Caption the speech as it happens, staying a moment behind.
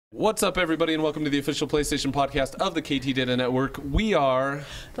What's up, everybody, and welcome to the official PlayStation podcast of the KT Data Network. We are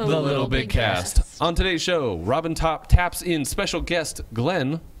the LittleBigKast. On today's show, Robin taps in special guest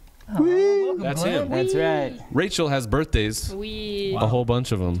Glen. That's Glen. him. That's right. Rachel has birthdays. A whole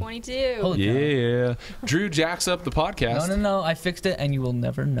bunch of them. 22. Holy Yeah. Drew jacks up the podcast. No. I fixed it, and you will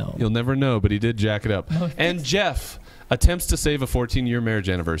never know. You'll never know, but he did jack it up. And Jeff attempts to save a 14-year marriage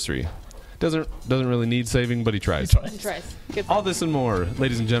anniversary. Doesn't really need saving, but he tries. He tries. Good All this and more,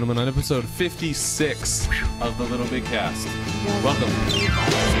 ladies and gentlemen, on episode 56 of the LittleBigKast.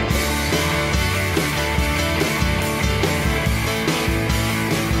 Welcome.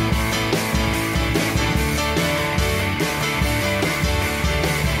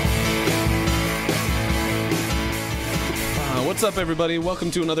 What's up, everybody? Welcome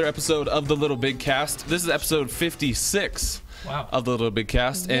to another episode of the LittleBigKast. This is episode 56. Wow. Of the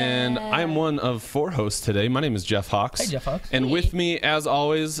LittleBigKast, and I am one of 4 hosts today. My name is Jeff Hawks. Hey, Jeff Hawks. And with me, as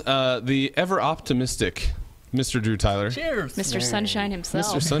always, the ever-optimistic Mr. Drew Tyler. Cheers. Mr. Sunshine himself.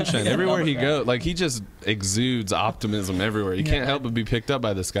 Mr. Sunshine. Everywhere he goes, like, he just exudes optimism everywhere. You can't help but be picked up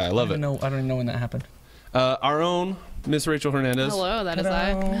by this guy. I love it. I don't even know when that happened. Our own Miss Rachel Hernandez. Hello, that is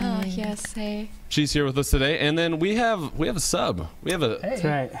I. Oh, yes, hey. She's here with us today, and then we have a sub. We have a. That's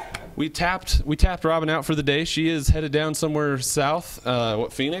right. We tapped Robin out for the day. She is headed down somewhere south.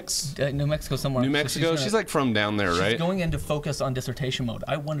 Phoenix? New Mexico somewhere. New Mexico. She's like from down there, right? She's going into focus on dissertation mode.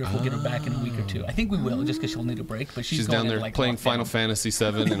 I wonder if we'll get her back in a week or two. I think we will, just because she'll need a break. But she's down there like playing Final Fantasy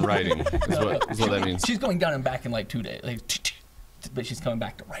VII and writing. is what that means. She's going down and back in like 2 days. But she's coming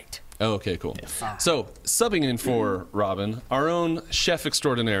back to write. Oh, okay, cool. So, subbing in for Robin, our own chef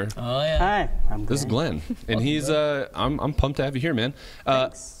extraordinaire. Oh, yeah. Hi, I'm This is Glenn, and he's I'm pumped to have you here, man.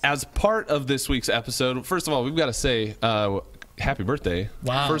 As part of this week's episode, first of all, we've got to say happy birthday.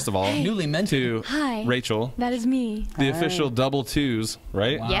 Wow. First of all, Newly minted. to Rachel, That is me. the official double twos,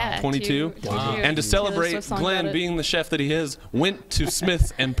 right? Wow. Yeah. 22. Wow. And to celebrate, Glenn, being the chef that he is, went to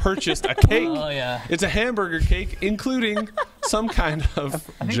Smith's and purchased a cake. Oh, yeah. It's a hamburger cake, including some kind of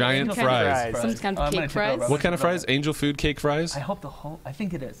giant angel fries. fries. Some kind of cake fries. What kind of fries? Angel food cake fries? I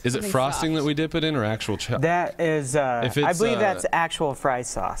think it is. Is it Something frosting soft. that we dip it in, or actual That is, If I it's, believe that's actual fry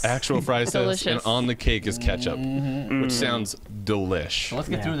sauce. actual fry sauce, and Delicious. on the cake is ketchup, which sounds delish. So let's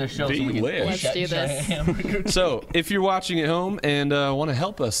get through this show so we can Delish. Let's do this. hamburgers. So, if you're watching at home and want to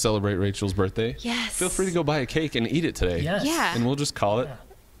help us celebrate Rachel's birthday, Yes. feel free to go buy a cake and eat it today. Yes. Yeah. And we'll just call it.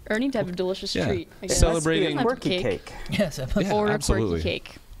 Earning to have a delicious Yeah. treat. I guess. Celebrating- Must be a quirky cake. Yes. Yeah, Or absolutely. a quirky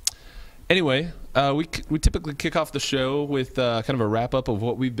cake. Anyway, we typically kick off the show with kind of a wrap up of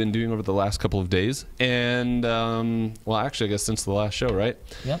what we've been doing over the last couple of days, and well, actually, I guess since the last show, right?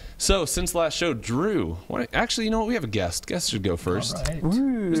 Yep. So since the last show, Drew. Actually, you know what? We have a guest. Guest should go first. All right.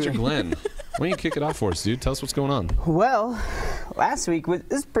 Mr. Glenn, why don't you kick it off for us, dude? Tell us what's going on. Well, last week this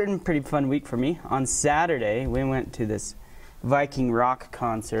has been a pretty fun week for me. On Saturday, we went to this Viking rock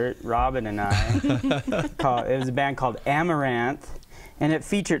concert. Robin and I. It was a band called Amaranth, and it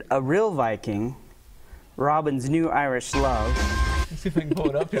featured a real Viking, Robin's new Irish love, Let's see if I can pull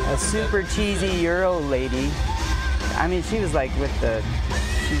it up here. a super cheesy Euro lady. I mean, she was like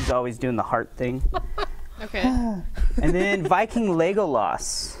she's always doing the heart thing. Okay. And then Viking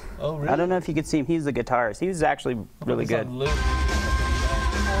Legolas. Oh, really? I don't know if you could see him. He's the guitarist. He was actually really good. Wait,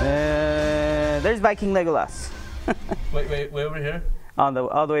 There's Viking Legolas. way over here. All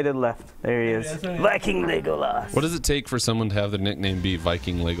the way to the left. There he is. Yeah, sorry. Viking Legolas. What does it take for someone to have their nickname be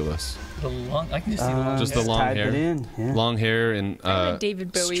Viking Legolas? I can just see the long Just hair. the long type hair. it in, yeah. Long hair and Kinda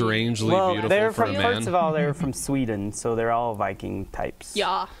David Bowie. strangely Well, beautiful they're for from a man. first of all, they're from Sweden, so they're all Viking types.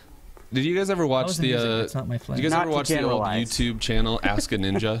 Yeah. Did you guys ever I watch was the? in music, that's not my flavor. Did you guys Not ever to watch the old generalize. YouTube channel Ask a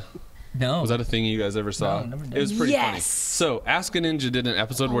Ninja? No. Was that a thing you guys ever saw? No, never did. It was pretty funny. Yes. So Ask a Ninja did an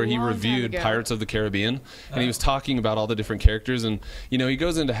episode where he long time reviewed ago. Pirates of the Caribbean, and he was talking about all the different characters, and he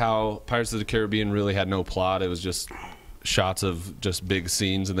goes into how Pirates of the Caribbean really had no plot. It was just shots of just big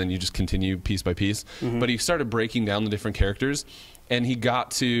scenes, and then you just continue piece by piece. But he started breaking down the different characters, and he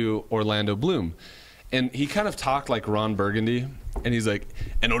got to Orlando Bloom. And he kind of talked like Ron Burgundy, and he's like,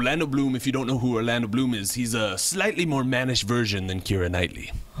 and Orlando Bloom, if you don't know who Orlando Bloom is, he's a slightly more mannish version than Keira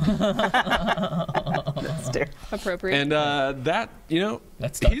Knightley. Appropriate. And that,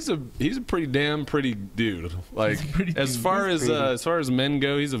 That's tough. he's a pretty damn pretty dude. Like pretty as dude. far as men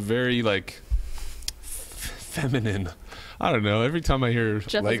go, he's a very like feminine. I don't know. Every time I hear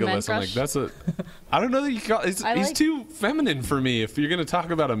Jeff is Legolas, I'm like, man-crush? that's a. I don't know that you call. He's too feminine for me. If you're gonna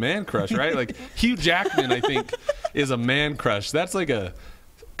talk about a man crush, right? Like Hugh Jackman, I think is a man crush. That's like a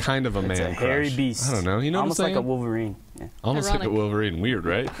kind of a man It's a crush. hairy beast. I don't know. You know Almost what I'm like a saying? Wolverine. Yeah. Almost like a Ironic. Wolverine. Weird,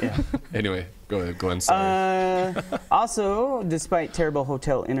 right? Yeah. Anyway, go ahead, Glenn. Sorry. Also, despite terrible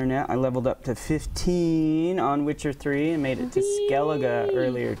hotel internet, I leveled up to 15 on Witcher 3 and made it to Skellige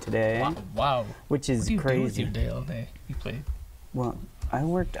earlier today, Wow. which is What do you do with crazy. your day all day? You play. Well, I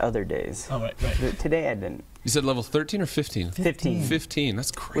worked other days. Oh, right. But today I didn't. You said level 13 or 15? 15. 15.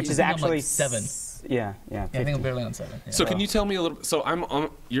 That's crazy. Which is I think I'm like actually 7. Yeah, Yeah, I 15. think I'm barely on 7. Yeah. So can you tell me a little?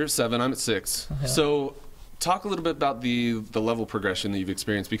 So you're 7. I'm at 6. Yeah. So talk a little bit about the level progression that you've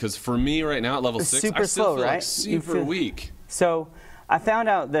experienced, because for me right now at level It's 6, super I still slow, feel right? like super weak. So I found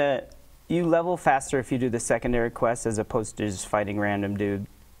out that you level faster if you do the secondary quests as opposed to just fighting random dudes.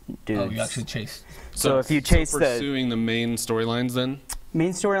 Oh, you actually chase. So if you chase the pursuing the main storylines, then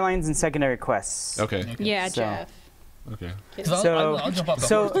main storylines and secondary quests. okay. Yeah, So- Jeff. Okay. I'll jump off the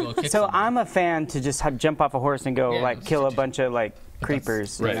horse to go kick So someone. I'm a fan to just jump off a horse and go Yeah, like kill a that's- bunch of like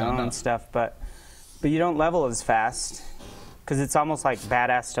creepers, you right. know, No. and stuff. But you don't level as fast because it's almost like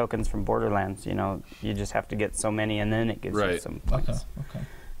badass tokens from Borderlands. You know, you just have to get so many, and then it gives you Right. some Okay. points. Okay.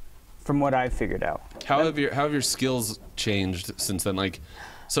 From what I've figured out. How have your skills changed since then? Like,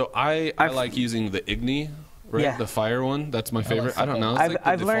 so I I've- like using the Igni, right? Yeah. The fire one. That's my favorite. I don't know. It's I've, like the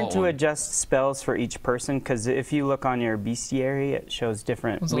I've learned default to one. adjust spells for each person because if you look on your bestiary, it shows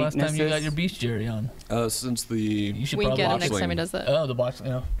different When's the last weaknesses. time you got your bestiary on? Since the You should We probably get him watch next Boxling. time he does that. Oh, the box.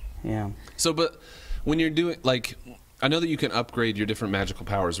 Yeah. Yeah. So, but when you're doing, like, I know that you can upgrade your different magical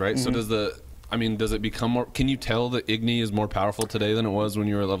powers, right? So does it become more, can you tell that Igni is more powerful today than it was when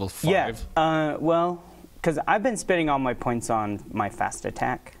you were at level 5? Yeah. Well, because I've been spending all my points on my fast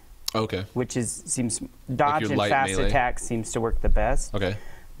attack, Okay. which seems dodge your and light fast melee? attack seems to work the best. Okay.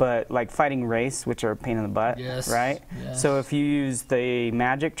 But like fighting race, which are a pain in the butt, Yes, right? yes. So if you use the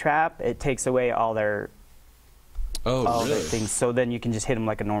magic trap, it takes away all their Oh, really? things. So then you can just hit them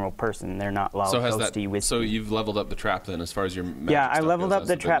like a normal person. They're not loud, So has that? ghosty, wispy. So you've leveled up the trap then, as far as your magic Yeah, I stuff leveled goes. up the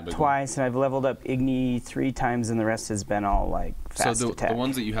That's trap big one. twice, and I've leveled up Igni 3 times, and the rest has been all like fast So attack. the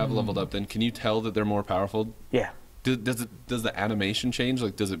ones that you have leveled up, then can you tell that they're more powerful? Yeah. Does the animation change?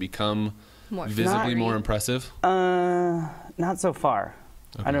 Like, does it become More visibly fiery. more impressive? Not so far.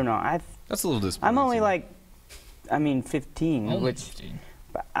 Okay. I don't know. That's a little disappointing. I'm only to me. like, 15, Only which 15.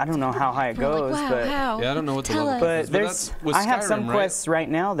 but I don't know how high it We're like, goes, wow, but how? Yeah, I don't know what the Tell level us. but is. there's that's with I have some Skyrim, right? quests right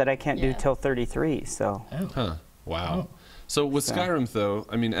now that I can't do Yeah. till 33. So Oh. Huh. Wow. Oh. So with So- Skyrim, though,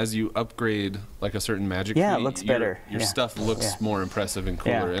 I mean, as you upgrade like a certain magic, Yeah, it feat, looks your- better. Your Yeah. stuff looks Yeah. more impressive and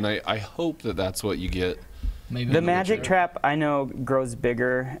cooler, Yeah. and I hope that that's what you get. Maybe the in magic Witcher. trap I know grows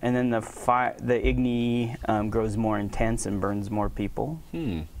bigger, and then the Igni grows more intense and burns more people.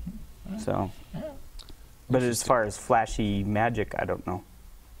 So, but as far as flashy magic, I don't know.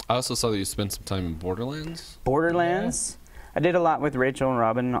 I also saw that you spent some time in Borderlands. Borderlands. I did a lot with Rachel and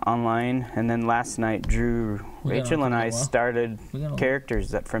Robin online, and then last night We got Rachel on and for a I while. started We got on.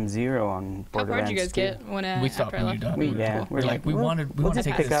 characters from zero on How Borderlands. far did you guys 2. get when We after stopped I when you left? done. We, were yeah, cool. we're We're like, we we'll- wanted we'll to just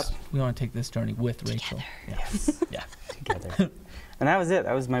take pick this. up. We want to take this journey with Rachel. Yeah. Yes. Yeah. Together. And that was it.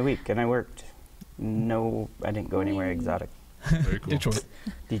 That was my week, and I worked. No, I didn't go anywhere exotic. Very cool.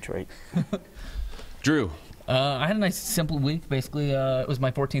 Detroit. Drew, I had a nice simple week. Basically, it was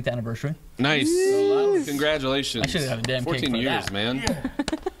my 14th anniversary. nice. Congratulations. I should've had a damn cake 14 for years, that. man.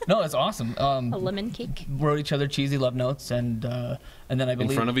 No, it's awesome. A lemon cake. Wrote each other cheesy love notes, and then I In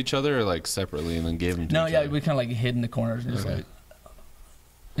believe front of each other, or like separately, and then gave them to no, each yeah, other? we kind of like hid in the corners and just Okay. like.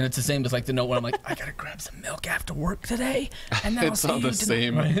 And it's the same as like the note when I'm like, I gotta grab some milk after work today, and then It's I'll see on you the tonight."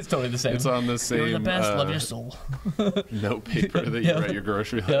 same- Right, it's totally the same. It's on the same. You're the best. Love your soul. Note paper that you Yep. write your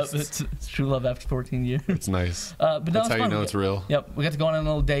grocery Yep, list. it's true love after 14 years. It's nice. But no, That's it's how you fun. know it's real. Yep, we got to go on a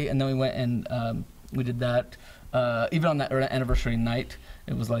little date, and then we went and we did that. Even on that anniversary night,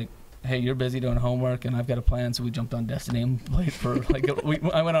 it was like, hey, you're busy doing homework, and I've got a plan, so we jumped on Destiny and played for like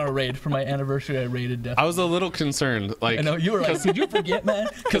I went on a raid for my anniversary. I raided Destiny. I was a little concerned, like, I know you were like, did you forget, man?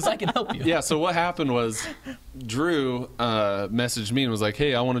 Because I can help you. yeah. So what happened was, Drew messaged me and was like,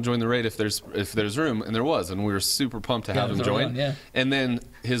 "Hey, I want to join the raid if there's room," and there was, and we were super pumped to Yeah, have it him was join. around, yeah. And then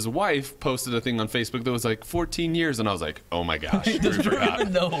his wife posted a thing on Facebook that was like 14 years, and I was like, "Oh my gosh, Drew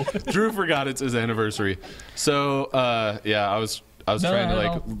forgot." No. Drew forgot it's his anniversary. So yeah, I was No, trying to no,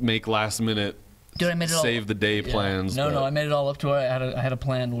 like no. make last minute Dude, I made it all. save the day Yeah. plans. No, but- I made it all up to her. I had a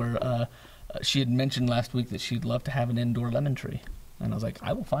plan where she had mentioned last week that she'd love to have an indoor lemon tree. And I was like,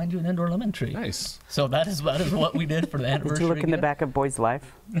 I will find you an indoor lemon tree. Nice. So that is what we did for the anniversary. Did you look in the gift. back of Boy's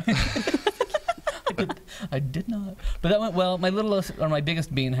Life? I did not. But that went well. My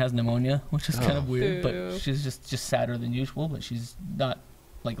biggest bean has pneumonia, which is kind of weird. Boo. But she's just sadder than usual. But she's not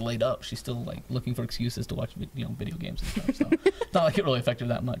like laid up. She's still like looking for excuses to watch video games and stuff. So it's not like it really affected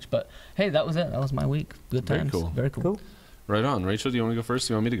her that much. But hey, that was it. That was my week. Good Very times. cool. Very cool. Right on. Rachel, do you want to go first?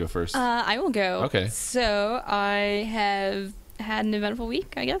 Do you want me to go first? I will go. Okay. So I have had an eventful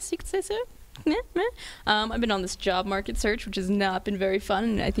week, I guess you could say so. Meh, meh. I've been on this job market search, which has not been very fun,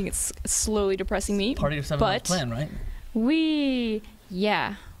 and I think it's slowly depressing me. Part of your 7-month plan, right?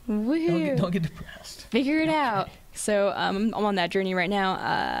 Yeah. Woohoo. Don't get depressed. Figure it out. So I'm on that journey right now.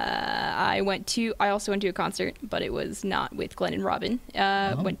 I also went to a concert, but it was not with Glen and Robin.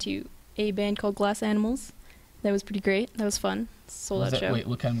 Went to a band called Glass Animals. That was pretty great. That was fun. Sold out show. Wait,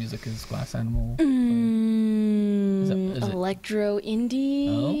 what kind of music is Glass Animal? Is it electro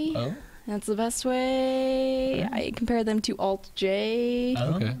indie. Oh. That's the best way. I compare them to Alt J.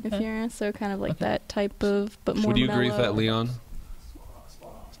 Oh, Okay. If you're so kind of like that type of, but more Would you agree with mellow. that, Leon?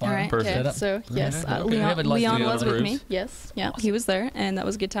 All right. Perfect. Okay. So yes, Okay. Leon was with me. approves. Yes. Yeah. He was there, and that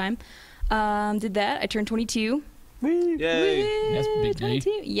was a good time. Did that. I turned 22. Yay! Yes, big day.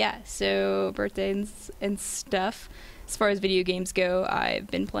 22. Yeah. So birthdays and stuff. As far as video games go, I've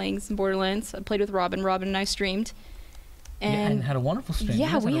been playing some Borderlands. I played with Robin. Robin and I streamed. And had a wonderful stream.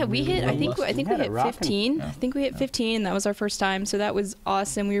 Yeah, we hit. I think we had hit a rockin'. 15. Yeah. I think we hit 15, and that was our first time. So that was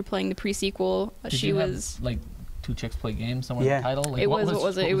awesome. We were playing the pre-sequel. Did you have, like two chicks play games somewhere Yeah. in the title? Like, It was- what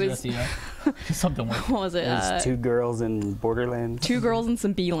was it? It your was- SEO? Something like What was it? There's 2 girls in Borderlands. 2 girls and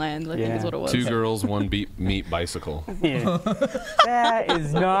some B-land, I think is Yeah. what it was. 2 girls, 1 meat bicycle. Yeah. That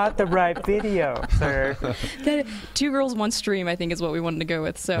is not the right video, sir. 2 girls, 1 stream, I think is what we wanted to go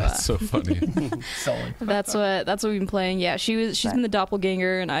with. So That's so funny. solid. that's what we've been playing. Yeah, she's been the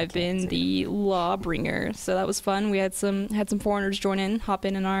doppelganger, and I've been the lawbringer. So that was fun. We had some foreigners join in, hop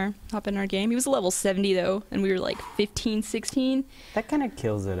in our game. He was a level 70 though, and we were like 15, 16. That kind of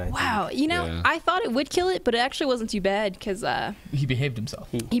kills it, I think. Wow, Yeah. I thought it would kill it, but it actually wasn't too bad because He behaved himself.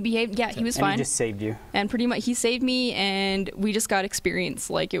 he behaved. Yeah, he was And fine. he just saved you. And pretty much he saved me, and we just got experience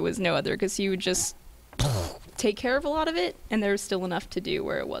like it was no other, because he would just take care of a lot of it, and there was still enough to do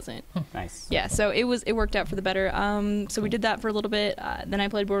where it wasn't. Nice. Yeah, so it worked out for the better. So we did that for a little bit. Then I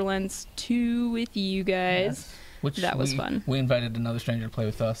played Borderlands 2 with you guys. Which That was fun. We invited another stranger to play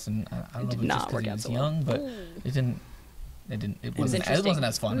with us, and I don't know if did it was not just 'cause work he out was so well. young, but it wasn't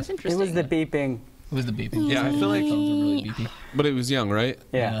as fun. It was It interesting. was the beeping. It was the beeping. Yeah, I feel like- Phones are really beepy. But it was young, right?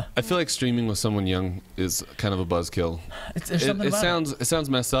 Yeah. I feel like streaming with someone young is kind of a buzzkill. There's something about It sounds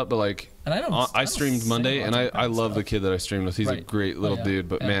messed up, but like And I I streamed Monday, and I love the kid that I streamed with. He's a Right. great little yeah. dude,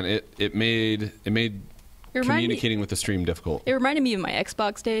 but Yeah. man, it made It reminded me- communicating with the stream difficult. It reminded me of my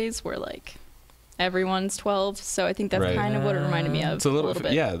Xbox days, where like everyone's 12. So I think that's Right. kind of what it reminded me of. It's a little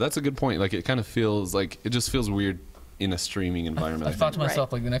bit. yeah, that's a good point. Like it kind of feels like it just feels weird in a streaming environment. I I thought think. to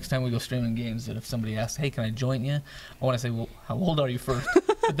myself, like, the next time we go streaming games, that if somebody asks, hey, can I join you? I want to say, well, how old are you first?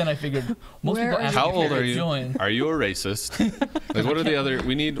 But then I figured, most Where people are ask How if old you're are gonna you? Join. Are you a racist? Like, what are the other?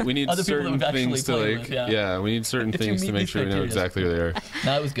 We need Other people certain we've actually things to played like. with, yeah. We need certain If you things to meet make these sure we know criteria. exactly who they are.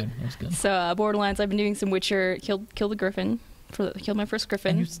 No, it was good. It was good. So Borderlands, I've been doing some Witcher. Killed the Griffin. Killed my first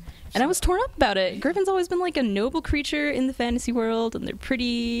Griffin. And I was torn up about it. Griffin's always been like a noble creature in the fantasy world, and they're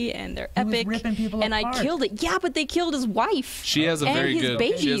pretty and they're He was epic. ripping people And apart. I killed it. Yeah, but they killed his wife. She has a And very his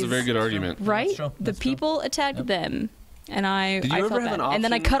good. She has a very babies. good argument. Right? That's true. The That's true. people attacked Yep. them, and I Did you I ever felt have bad. an And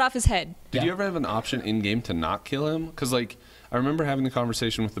then I option- cut off his head. Did you Yeah. ever have an option in game to not kill him? Because like I remember having the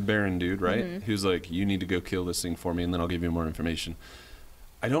conversation with the Baron dude, right? Mm-hmm. Who's like, "You need to go kill this thing for me, and then I'll give you more information."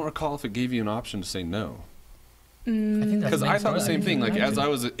 I don't recall if it gave you an option to say no. I think that's Because the I main thought the story. same thing. Like I as did. I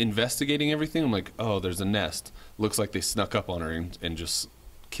was investigating everything, I'm like, "Oh, there's a nest. Looks like they snuck up on her and just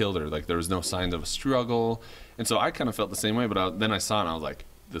killed her. Like there was no signs of a struggle." And so I kind of felt the same way. But then I saw it, and I was like,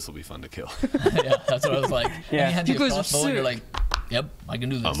 "This will be fun to kill." Yeah, that's what I was like. Yeah. And you had You the guys are crossbow, and you're sick. like, yep, I can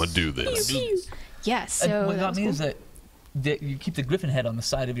do this. I'm gonna do this. Yeah, so And what that got was me cool. is that you keep the griffin head on the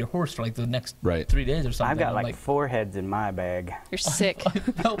side of your horse for like the next Right. 3 days or something. I've got I'm like 4 heads in my bag. You're sick. I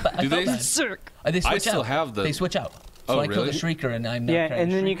felt bad. Do they- Sick. They switch I still out. have the- They switch out. Oh, So I killed really? a shrieker, and I'm now Yeah, carrying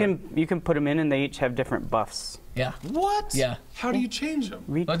and a then shrieker. you can put them in, and they each have different buffs. Yeah. What? Yeah. How do you change them?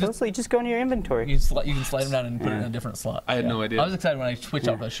 Read Well, just- closely. Just go into your inventory. You can slide them down and put it in a different slot. I had no idea. I was excited when I switched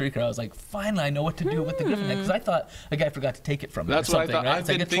out the shrieker. I was like, finally, I know what to do with the griffin head, because I thought a guy forgot to take it from me. That's or what I something, thought. right? I've It's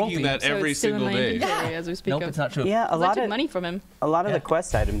like been a thinking trophy. that every it's still in single my day. inventory as we speak Nope, of. it's not true. Yeah, a 'Cause I lot took of money from him. a lot of Yeah. the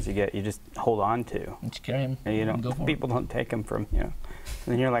quest items you get, you just hold on to. You just carry him. And you and go for know, it. people don't take them from you.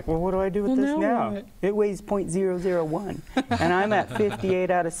 And then you're like, well, what do I do with Well, this now now? what? It weighs .001, and I'm at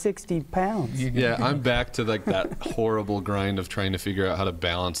 58 out of 60 pounds. Yeah, I'm back to like that horrible grind of trying to figure out how to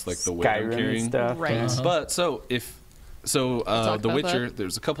balance like the weight I'm Skyrim carrying. and stuff. Right. yeah. But so talk The about Witcher, that.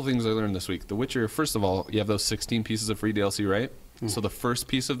 there's a couple things I learned this week. The Witcher, first of all, you have those 16 pieces of free DLC, right? So the first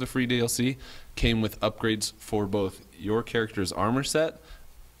piece of the free DLC came with upgrades for both your character's armor set,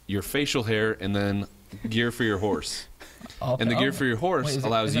 your facial hair, and then gear for your horse. And the gear for your horse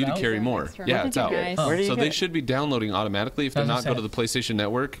allows you to carry more. Yeah, it's out. Nice. Where do you So get they it? should be downloading automatically. If they're not, go to the PlayStation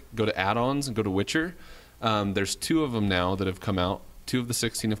Network, go to add-ons, and go to Witcher. There's 2 of them now that have come out. 2 of the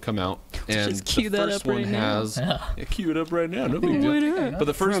 16 have come out, and Just cue the that first up one right now. has cue it up right now. No big deal. But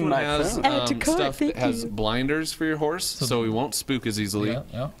the first From one my has phone. Add to cart, stuff that thank has you. blinders for your horse, so he won't spook as easily.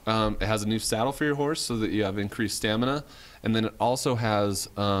 It has a new saddle for your horse, so that you have increased stamina, and then it also has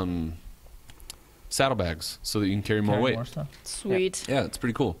saddlebags, so that you can carry more weight. Sweet. Yeah, it's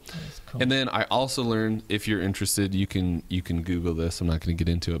pretty cool. And then I also learned, if you're interested, you can Google this. I'm not going to get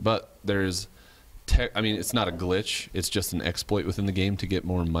into it, but there's, it's not a glitch. It's just an exploit within the game to get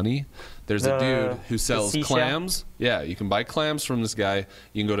more money. There's a dude who sells seashell? clams. Yeah, you can buy clams from this guy.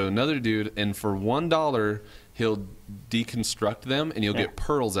 You can go to another dude, and for $1, he'll deconstruct them, and you'll get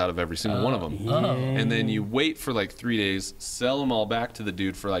pearls out of every single one of them. And then you wait for like 3 days, sell them all back to the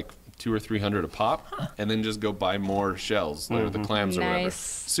dude for like $200 or $300 a pop, and then just go buy more shells, or the clams or whatever. Nice.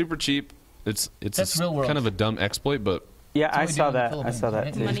 Super cheap. It's That's real world. kind of a dumb exploit, but Yeah, That's I what we saw do in the that. I Philippines, saw that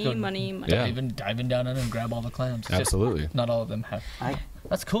right? too. Money. Yeah. Diving down in and grab all the clams. It's just Absolutely. not all of them have.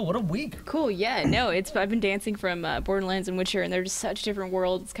 That's cool. What a week. Cool. Yeah. No, I've been dancing from Borderlands and Witcher, and they're just such different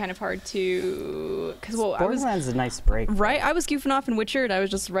worlds. It's kind of hard to I was Borderlands is a nice break. right. I was goofing off in Witcher, and I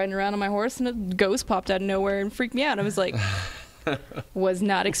was just riding around on my horse, and a ghost popped out of nowhere and freaked me out. I was like, was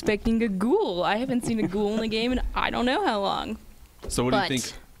not expecting a ghoul. I haven't seen a ghoul in the game in I don't know how long. So what do you But-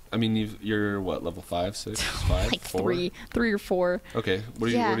 think? I mean, you're what, level 5, 6, 5, Like 4? three or four. Okay. What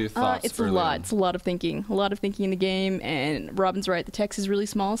are your thoughts? It's a lot. It's a lot of thinking. A lot of thinking in the game. And Robin's right. The text is really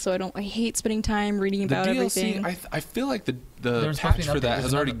small, so I hate spending time reading The about DLC, everything. I feel like the There's supposed to patch be an for update. that There's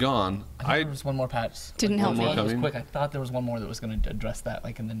has already another- gone. I thought there was one more patch. Didn't help me. It was Coming? quick. I thought there was one more that was going to address that.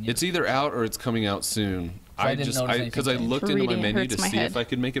 Like, and then It's either out or it's coming out soon. So I didn't notice because I anything. looked into my Reading it menu hurts to my see head. if I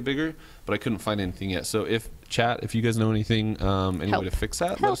could make it bigger, but I couldn't find anything yet. So if you guys know anything, any way to fix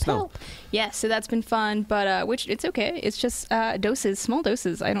that, let us know. Yeah, so that's been fun, but which it's okay. It's just doses, small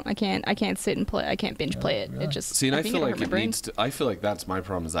doses. I can't sit and play. I can't binge play it. really? It just See, and I think feel it'll like hurt my it brain. needs to. I feel like that's my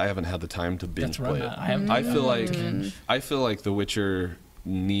problem is I haven't had the time to binge That's where play I'm it. at. I haven't I done feel that. like Binge. I feel like The Witcher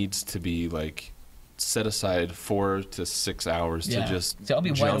needs to be like set aside 4 to 6 hours to just See, I'll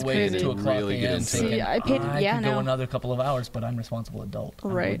be wide jump awake in at 2 and o'clock really get a.m. into thinking, See, I paid- yeah, could go no. another couple of hours, but I'm a responsible adult.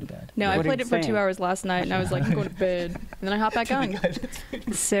 I'm Right. going to bed. No, I What are played you it for 2 saying? hours last night, and I was like, I'm going to bed, and then I hop back on.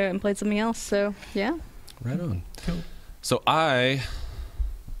 So and played something else. So yeah. Right on. Cool. So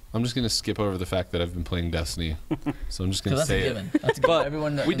I'm just gonna skip over the fact that I've been playing Destiny. So I'm just So gonna that's a say it. given. That's a given. But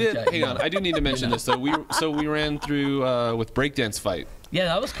Everyone we in the did. chat, Hang you on, know. I do need to mention this. So we ran through with Breakdance Fight. Yeah,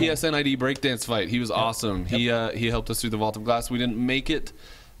 that was cool. PSN ID Breakdance Fight. He was awesome. He helped us through the Vault of Glass. We didn't make it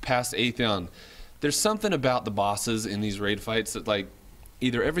past Atheon. There's something about the bosses in these raid fights that like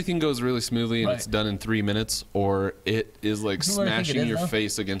either everything goes really smoothly and Right. it's done in 3 minutes, or it is like You know what I think it smashing is, your though?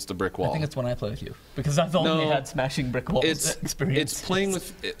 face against a brick wall. I think it's when I play with you because I've only No, had smashing brick walls experience. It's playing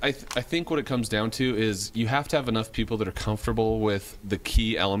with. I think what it comes down to is you have to have enough people that are comfortable with the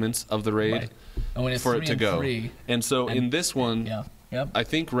key elements of the raid Right. And when it's for 3 it to and go. 3, And so and- in this one, yeah, yep. I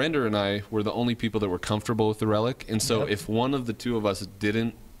think Render and I were the only people that were comfortable with the relic. And so Yep. if one of the two of us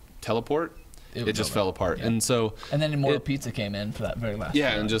didn't teleport, it was just over. fell apart. Yeah. And so And then Immortal Pizza came in for that very last.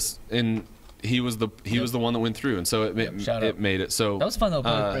 yeah, round. and he was the one that went through, and so Shout out. it made it. So That was fun though.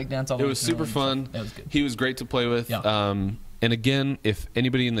 Breakdance all the it way was through super and fun. stuff. That was good. He was great to play with. Yeah. And again, if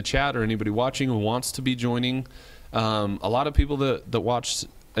anybody in the chat or anybody watching who wants to be joining, a lot of people that watch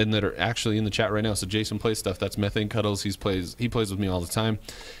and that are actually in the chat right now. So Jason plays stuff. That's Methane Cuddles. He plays with me all the time.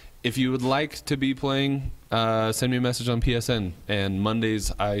 If you would like to be playing, send me a message on PSN. And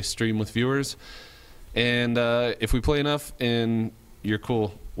Mondays I stream with viewers. And if we play enough and you're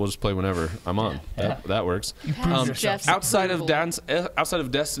cool, we'll just play whenever I'm on. Yeah. That works. You Pass proved yourself. Jeff's Outside of approval. outside of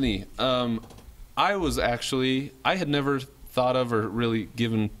Destiny, I had never thought of or really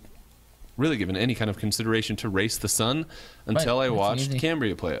given any kind of consideration to Race the Sun until Right, I it's watched easy.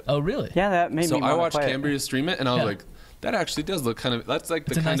 Cambria play it. Oh really? Yeah, that made So me I wanna watched play it. Cambria stream it, and I was Yeah. like, that actually does look kind of. That's like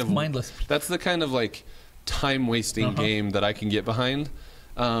It's the a kind nice of mindless. That's the kind of like time wasting game that I can get behind.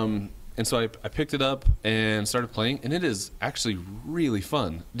 And so I picked it up and started playing, and it is actually really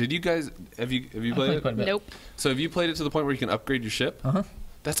fun. Did you guys have you I played it? quite a bit. Nope. So have you played it to the point where you can upgrade your ship? Uh-huh.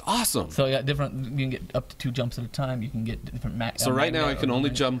 That's awesome. So you got different. You can get up to 2 jumps at a time. You can get different So right now I can only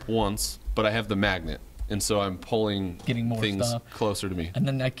jump once, but I have the magnet, and so I'm pulling Getting more things stuff. closer to me. And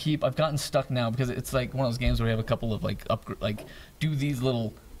then I've gotten stuck now because it's like one of those games where you have a couple of like do these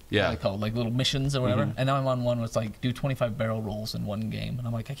little Yeah. What they call like little missions or whatever. And now I'm on one where it's like do 25 barrel rolls in one game, and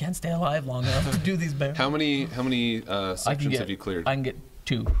I'm like, I can't stay alive long enough to do these barrels. How many sections have you cleared? I can get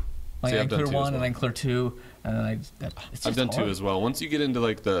 2. Like, See, I I've can done clear 2 as 1 and well. I can clear 2, and then I've done 2 as well. Once you get into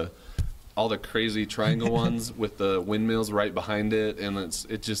like all the crazy triangle ones with the windmills right behind it, and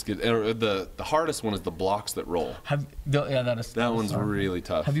it just gets the hardest one is the blocks that roll. That one's really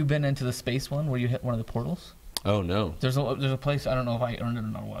tough. Have you been into the space one where you hit one of the portals? Oh no. There's a place, I don't know if I earned it or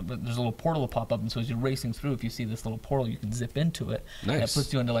not, what, but there's a little portal to pop up, and so as you're racing through, if you see this little portal, you can zip into it. Nice. And it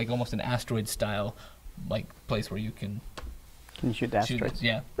puts you into like almost an asteroid style like place where you can shoot the asteroids.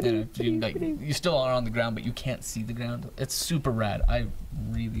 Yeah. You still are on the ground, but you can't see the ground. It's super rad. I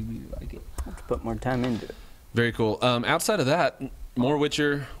really, really like it. Have to put more time into it. Very cool. Outside of that, more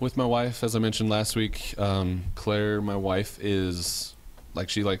Witcher with my wife, as I mentioned last week. Claire, my wife,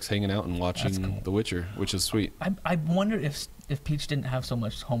 she likes hanging out and watching The Witcher, which is sweet. I wonder if Peach didn't have so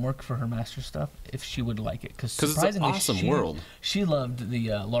much homework for her master stuff, if she would like it. Because it's an awesome world. She loved the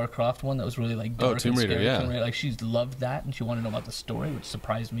Lara Croft one that was really like dark Tomb Raider, scary. yeah. Tomb Raider. Like, she loved that, and she wanted to know about the story, which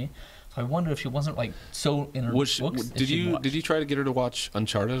surprised me. So I wonder if she wasn't like so in her books. Did you try to get her to watch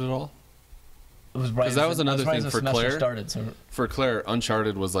Uncharted at all? It was right. Because that was another thing for Claire. Started, so. For Claire,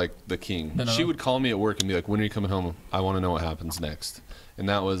 Uncharted was like the king. No. She would call me at work and be like, "When are you coming home? I want to know what happens next." And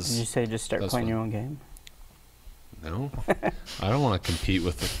that was. Did you say just start playing your own game? No, I don't want to compete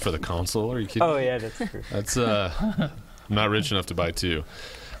for the console. Are you kidding? Oh yeah, that's true. That's I'm not rich enough to buy 2.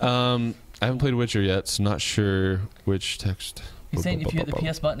 I haven't played Witcher yet, so not sure which text. He's saying if you hit the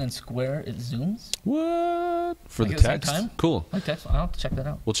PS button and square, it zooms. What? For like the at the text? same time? Cool. Like text? I'll have to check that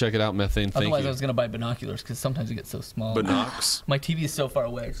out. We'll check it out, Methane. Thank Otherwise, you. I was gonna buy binoculars because sometimes it gets so small. Binocs. My TV is so far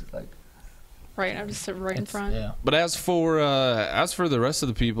away. It's just like. Right, I'm just right in front. Yeah. But as for the rest of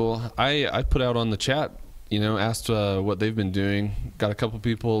the people, I put out on the chat, asked what they've been doing. Got a couple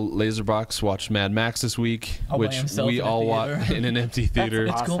people. Laserbox watched Mad Max this week, which we all watched in an empty theater.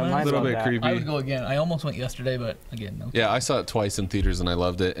 That's cool, man. A little bit creepy. I would go again. I almost went yesterday, but again, no. Yeah, I saw it twice in theaters and I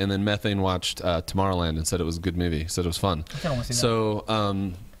loved it. And then Methane watched Tomorrowland and said it was a good movie. Said it was fun. I kinda wanna see that.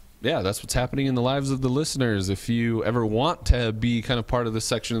 So yeah, that's what's happening in the lives of the listeners. If you ever want to be kind of part of this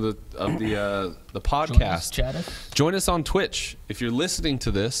section of the podcast, join us on Twitch. If you're listening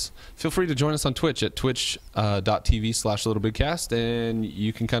to this, feel free to join us on Twitch at twitch.tv/LittleBigKast, and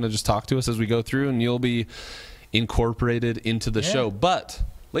you can kind of just talk to us as we go through, and you'll be incorporated into the show. But,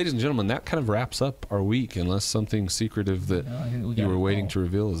 ladies and gentlemen, that kind of wraps up our week, unless something secretive that you were waiting to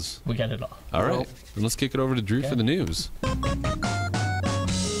reveal is. We got it all. All right, then let's kick it over to Drew for the news.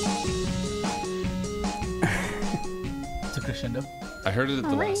 Crescendo. I heard it at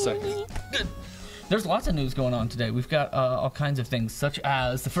the last second. There's lots of news going on today. We've got all kinds of things, such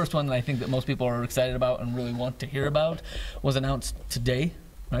as the first one that I think that most people are excited about and really want to hear about was announced today,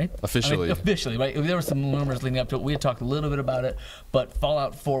 right? Officially. Officially, right? There were some rumors leading up to it. We had talked a little bit about it, but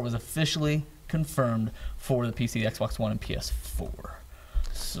Fallout 4 was officially confirmed for the PC, Xbox One, and PS4.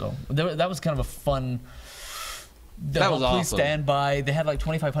 So that was kind of a fun... That was awesome. Standby. They had like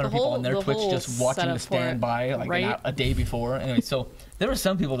 2,500 people on their Twitch just watching the standby like a day before. Anyway, so there were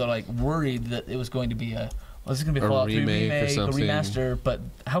some people that were like worried that it was going to be this is going to be a Fallout 3 remake, a remaster. But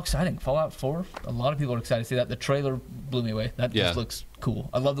how exciting! Fallout 4. A lot of people are excited to see that. The trailer blew me away. That just looks cool.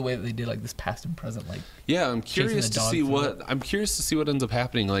 I love the way that they did like this past and present. Like I'm curious to see what ends up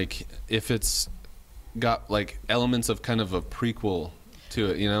happening. Like if it's got like elements of kind of a prequel to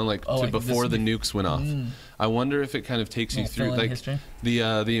it, to before the nukes went off. I wonder if it kind of takes you through like history.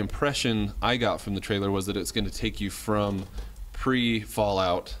 The impression I got from the trailer was that it's going to take you from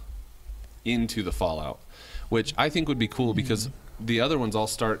pre-Fallout into the Fallout, which I think would be cool because the other ones all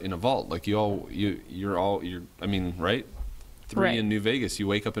start in a vault. Like right? 3 in New Vegas, you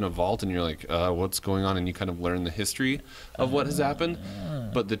wake up in a vault and you're like, what's going on? And you kind of learn the history of what has happened.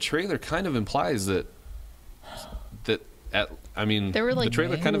 But the trailer kind of implies that there were, like, the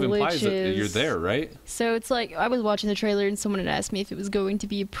trailer kind of implies that you're there, right? So it's like I was watching the trailer and someone had asked me if it was going to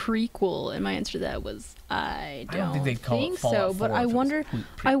be a prequel, and my answer to that was I don't think they'd call it Fallout 4 but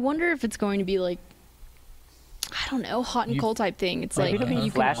I wonder if it's going to be like, I don't know, hot and cold type thing. It's like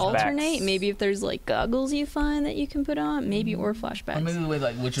you can alternate. Maybe if there's like goggles you find that you can put on, maybe, or flashbacks. Or maybe the way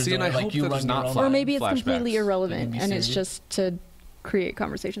like Witcher's and I hope you that there's not or maybe it's flashbacks. completely irrelevant and it's just to create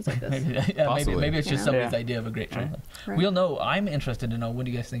conversations like this. maybe it's just somebody's idea of a great trailer. Right. We'll know. I'm interested to know, when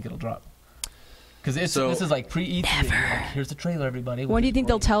do you guys think it'll drop? Because this is like pre-E3. Like, here's the trailer, everybody. When do you think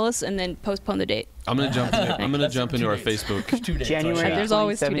they'll tell us and then postpone the date? I'm gonna jump. I'm gonna jump into our Facebook. 2 days. January. Right, there's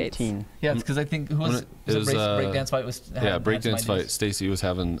always 2 dates. 2017. Yeah, because I think breakdance fight was. Breakdance fight. Stacy was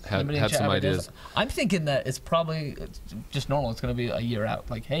had some ideas. I'm thinking that it's probably just normal. It's going to be a year out.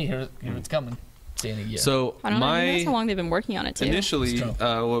 Like, hey, here it's coming. Say in a year. So I don't know. I mean, that's how long they've been working on it too. Initially,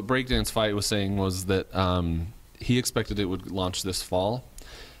 what Breakdance Fight was saying was that he expected it would launch this fall,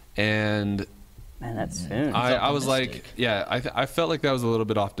 and man, that's soon. I was like, I felt like that was a little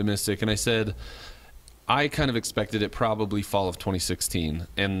bit optimistic, and I said I kind of expected it probably fall of 2016,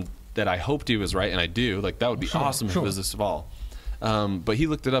 and that I hoped he was right, and I do. Like that would be awesome if it was this fall. But he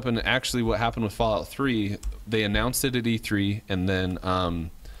looked it up, and actually, what happened with Fallout 3, they announced it at E3, and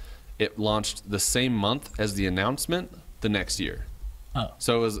then it launched the same month as the announcement the next year. Oh.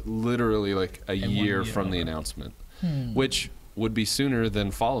 So it was literally like a year from the announcement, which would be sooner than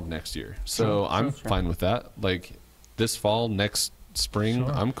fall of next year. So I'm fine with that. Like this fall, next spring,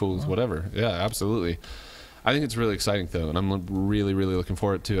 I'm cool with whatever. Yeah, absolutely. I think it's really exciting though, and I'm really, really looking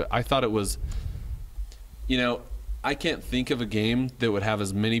forward to it. I thought it was, I can't think of a game that would have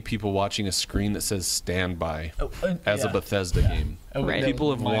as many people watching a screen that says "standby" as a Bethesda game. Right. People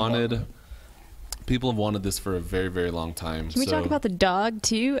have wanted this for a very, very long time. Can we talk about the dog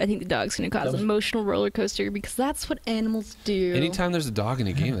too? I think the dog's going to cause an emotional roller coaster because that's what animals do. Anytime there's a dog in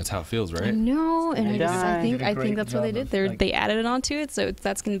a game, that's how it feels, right? I know, and I think that's what they did. They added it onto it, so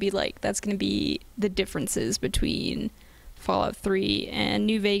that's going to be the differences between Fallout 3 and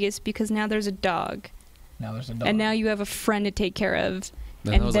New Vegas because now there's a dog. And now you have a friend to take care of.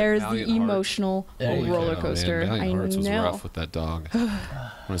 And there's the emotional roller coaster. Valiant Hearts was rough with that dog. When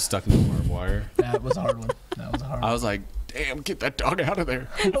it was stuck in the barbed wire. That was a hard one. I was like, damn, get that dog out of there.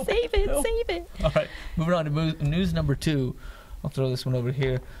 Save it. All right, moving on to news number 2. I'll throw this one over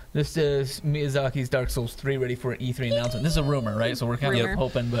here. This is Miyazaki's Dark Souls 3 ready for an E3 announcement. This is a rumor, right? So we're kind of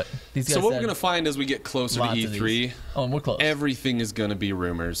hoping, but these guys. So what we're gonna find as we get closer to E3, and we're close. Everything is gonna be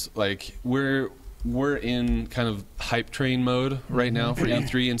rumors. Like we're in kind of hype train mode right now for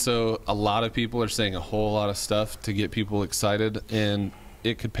E3, and so a lot of people are saying a whole lot of stuff to get people excited, and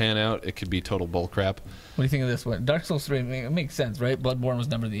it could pan out. It could be total bullcrap. What do you think of this one? Dark Souls 3, it makes sense, right? Bloodborne was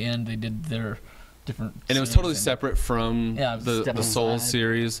never the end. They did their different... And it was totally separate from the Souls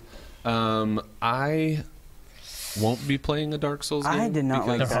series. I won't be playing a Dark Souls game. I did not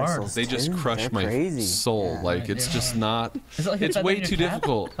like Dark Souls. They just crush my soul. It's just not... It's way too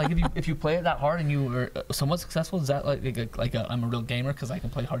difficult. Like if you play it that hard and you were somewhat successful, is that like I'm a real gamer because I can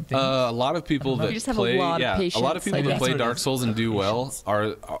play hard things? A lot of people that play... a lot of people that play Dark Souls and do well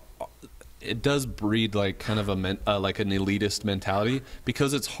are it does breed like kind of like an elitist mentality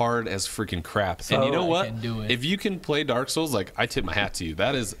because it's hard as freaking crap. And you know what? If you can play Dark Souls, like I tip my hat to you.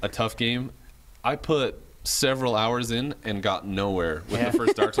 That is a tough game. I put several hours in and got nowhere with the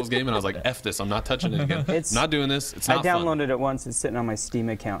first Dark Souls game, and I was like, F this, I'm not touching it again. Not doing this. It's not I downloaded it once. It's sitting on my Steam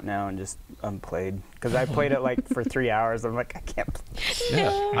account now and just unplayed because I played it like for 3 hours. I'm like, I can't play.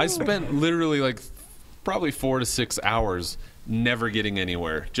 Yeah, I spent literally like probably 4 to 6 hours never getting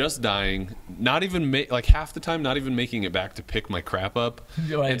anywhere, just dying, not even like half the time not even making it back to pick my crap up.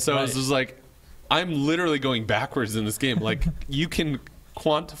 And so it was just like, I'm literally going backwards in this game. Like you can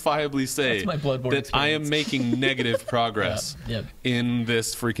quantifiably say that I am making negative progress in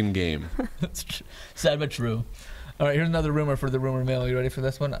this freaking game. That's sad but true. All right, here's another rumor for the rumor mill. Are you ready for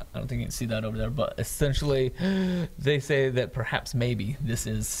this one? I don't think you can see that over there, but essentially they say that perhaps maybe this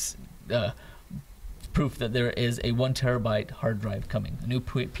is proof that there is a 1 terabyte hard drive coming. A new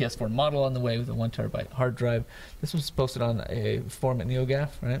PS4 model on the way with a 1 terabyte hard drive. This was posted on a forum at NeoGAF,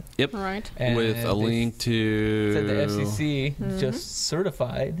 right? Yep. Right. And with a link to... Said the FCC just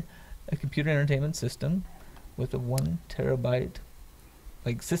certified a computer entertainment system with a 1 terabyte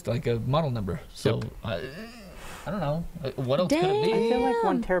system, like a model number. So I don't know. What else could it be? I feel like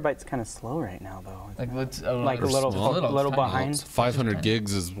 1 terabyte's kind of slow right now, though. Like a little behind. 500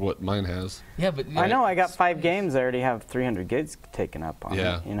 gigs is what mine has. Yeah, but I know I got 5 games. I already have 300 gigs taken up on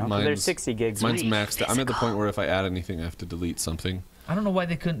it. You know, there's 60 gigs. Mine's maxed. I'm at the point where if I add anything, I have to delete something. I don't know why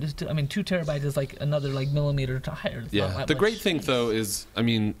they couldn't just. 2 terabytes is like another millimeter higher. Yeah. The great thing though is,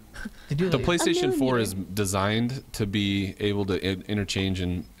 the PlayStation 4 is designed to be able to interchange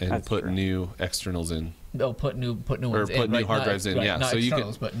and put new externals in. Oh, put new ones in. Or put new hard drives in. Yeah. Not so you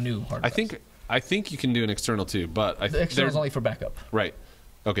can. But new hard drives. I think you can do an external too, but the external is only for backup. Right.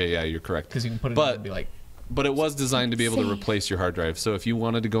 Okay. Yeah, you're correct. Because you can put it in and be like. But it was designed to be able to replace your hard drive. So if you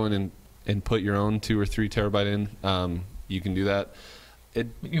wanted to go in and put your own 2 or 3 terabyte in, you can do that.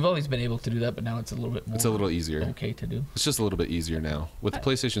 You've always been able to do that, but now it's a little bit more. It's a little easier. Okay to do. It's just a little bit easier now. With the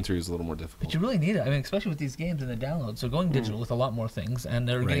PlayStation 3, it's a little more difficult. But you really need it. I mean, especially with these games and the download. So going digital with a lot more things, and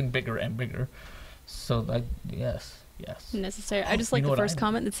they're getting bigger and bigger. So yes. Necessary. I just like the first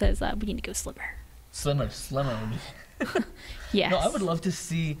comment that says we need to go slimmer. Slimmer. Yes. No, I would love to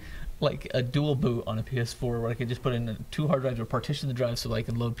see like a dual boot on a PS4 where I could just put in 2 hard drives or partition the drive so I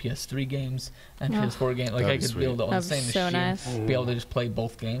can load PS3 games and PS4 games. Like I could be able to on the same machine be able to just play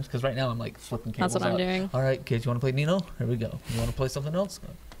both games. Because right now I'm like flipping cables. That's what I'm doing. All right, kids, you want to play Nino? Here we go. You want to play something else?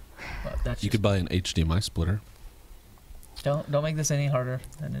 You could buy an HDMI splitter. Don't make this any harder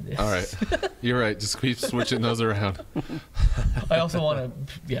than it is. All right, you're right. Just keep switching those around. I also want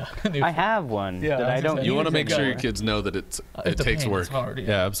to, I have one that I don't use. You want to make sure your kids know that it takes work. It's hard,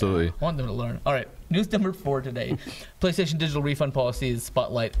 yeah, absolutely. I want them to learn. All right, news number 4 today. PlayStation digital refund policy is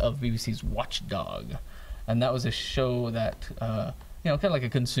spotlight of BBC's Watchdog. And that was a show that, kind of like a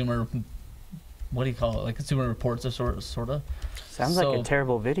consumer, what do you call it? Like Consumer Reports, sort of. Sounds like a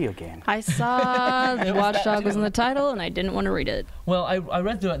terrible video game. I saw Watchdog was in the title, and I didn't want to read it. Well, I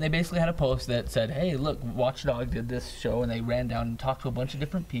read through it, and they basically had a post that said, hey, look, Watchdog did this show, and they ran down and talked to a bunch of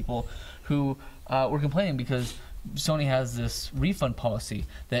different people who were complaining because Sony has this refund policy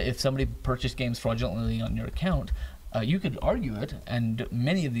that if somebody purchased games fraudulently on your account, you could argue it, and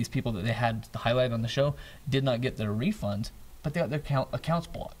many of these people that they had highlighted on the show did not get their refunds, but they got their accounts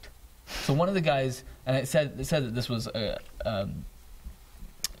blocked. So one of the guys, and it said that this was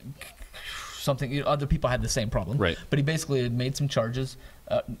something. Other people had the same problem, right? But he basically had made some charges.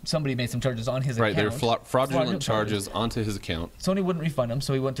 Somebody made some charges on his account. Right, they're fraudulent charges onto his account. Sony wouldn't refund him,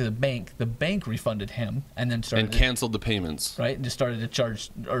 so he went to the bank. The bank refunded him, and then canceled the payments. Right, and just started to charge,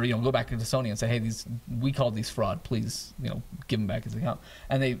 or go back into Sony and say, hey, we called these fraud. Please, give him back his account.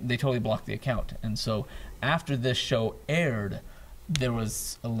 And they totally blocked the account. And so after this show aired, there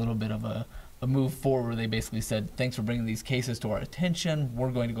was a little bit of a move forward where they basically said, thanks for bringing these cases to our attention.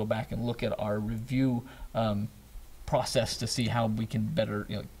 We're going to go back and look at our review process to see how we can better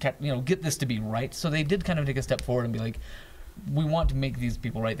get this to be right. So they did kind of take a step forward and be like, we want to make these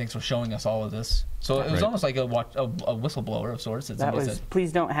people right. Thanks for showing us all of this. So it was almost like a whistleblower of sorts. That was,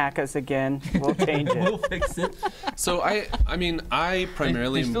 please don't hack us again. We'll change it. We'll fix it. So I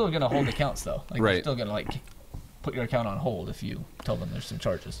primarily... They're still going to hold accounts, though. Right. They're still going to, put your account on hold if you tell them there's some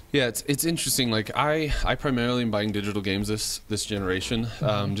charges. Yeah, it's interesting. Like I primarily am buying digital games this generation,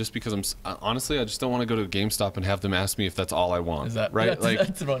 just because honestly I just don't want to go to Gamestop and have them ask me if that's all I want. Is that right?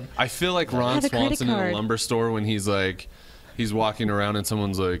 That's I feel like Ron Swanson in a lumber store when he's walking around and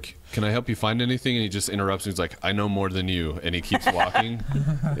someone's like, "Can I help you find anything?" and he just interrupts and he's like, "I know more than you," and he keeps walking.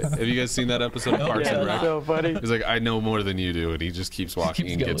 Have you guys seen that episode of Parks and Rec? So funny. He's like, "I know more than you do," and he just keeps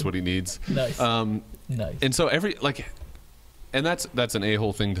walking and gets what he needs. Nice. Nice. And so and that's an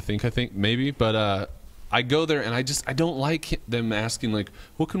a-hole thing to think, I think, maybe, but I go there and I don't like them asking like,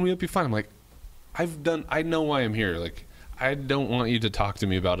 what can we help you find? I'm like, I know why I'm here. Like, I don't want you to talk to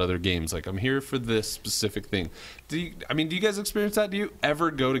me about other games. Like, I'm here for this specific thing. Do you guys experience that? Do you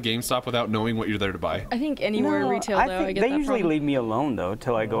ever go to GameStop without knowing what you're there to buy? I think anywhere retail, though, I get they that usually problem. leave me alone, though,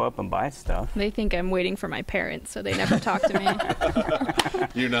 till I go up and buy stuff. They think I'm waiting for my parents, so they never talk to me.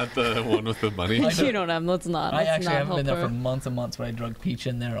 You're not the one with the money? You don't have, let's not. I actually not haven't been there for her. months and months, but I drug Peach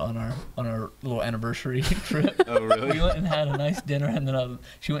in there on our little anniversary trip. Oh, really? We went and had a nice dinner, and then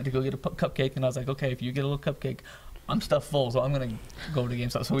she went to go get a cupcake, and I was like, okay, if you get a little cupcake, I'm stuffed full, so I'm going to go to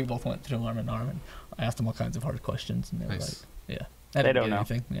GameStop. So we both went through arm in arm, and I asked them all kinds of hard questions, and they were like, yeah. They don't know.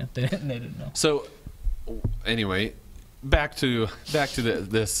 Anything. Yeah, they didn't know. So, anyway, back to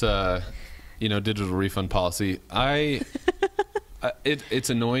this digital refund policy. It's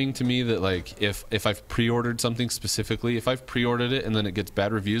annoying to me that, like, if I've pre-ordered something specifically, if I've pre-ordered it and then it gets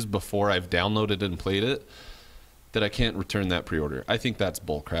bad reviews before I've downloaded it and played it, that I can't return that pre-order. I think that's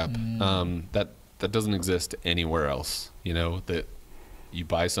bullcrap. That doesn't exist anywhere else. That you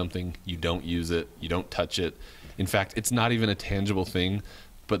buy something, you don't use it, you don't touch it. In fact, it's not even a tangible thing,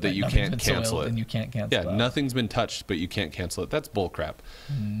 but that you can't cancel it. And you can't cancel it. Yeah, nothing's been touched, but you can't cancel it. That's bullcrap.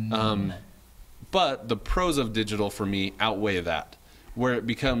 But the pros of digital for me outweigh that. Where it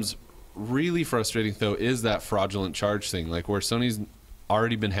becomes really frustrating, though, is that fraudulent charge thing. Like where Sony's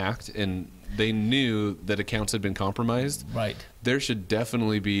already been hacked and they knew that accounts had been compromised. Right. There should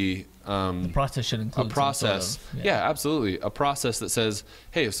definitely be the process should include a process. Some sort of, yeah, absolutely. A process that says,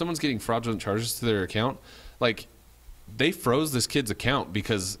 hey, if someone's getting fraudulent charges to their account, like they froze this kid's account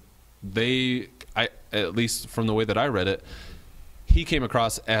because at least from the way that I read it, he came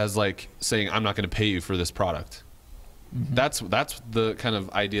across as like saying, I'm not going to pay you for this product. Mm-hmm. That's the kind of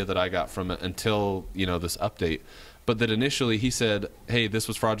idea that I got from it until this update. but that initially he said, hey, this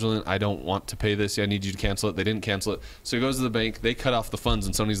was fraudulent. I don't want to pay this. I need you to cancel it. They didn't cancel it. So he goes to the bank. They cut off the funds,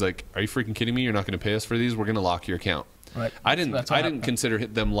 and Sony's like, are you freaking kidding me? You're not going to pay us for these? We're going to lock your account. Right. I didn't consider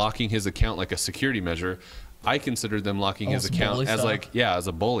them locking his account like a security measure. I considered them locking his account as as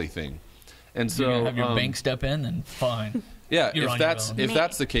a bully thing. And so you're gonna have your bank step in, and fine. Yeah, if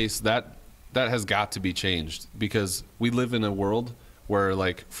that's the case, that has got to be changed, because we live in a world where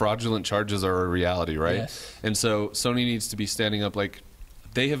like fraudulent charges are a reality, right? Yes. And so Sony needs to be standing up. Like,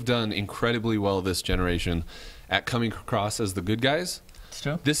 they have done incredibly well this generation at coming across as the good guys. It's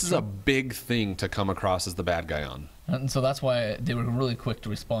true. This is a big thing to come across as the bad guy on. And so that's why they were really quick to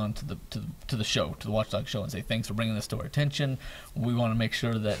respond to the show, to the Watchdog show, and say, thanks for bringing this to our attention. We want to make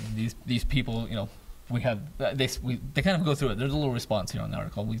sure that these people, you know, we have they kind of go through it. There's a little response here on the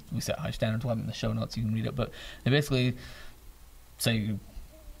article. We set high standards. We'll have it in the show notes. You can read it. But they basically say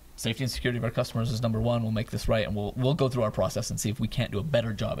safety and security of our customers is number one. We'll make this right, and we'll go through our process and see if we can't do a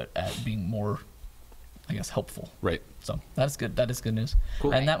better job at being more, I guess, helpful. Right. So that's good. That is good news.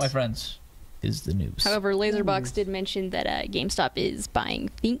 Cool. And that, my friends, is the news. However, Laserbox did mention that GameStop is buying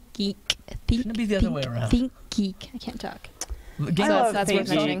ThinkGeek. Shouldn't it be the other way around? ThinkGeek. I can't talk. I GameStop, love that's worth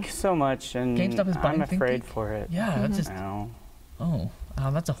mentioning. ThinkGeek so much, and GameStop is buying I'm afraid ThinkGeek? for it. Yeah, that's just. I know. Oh,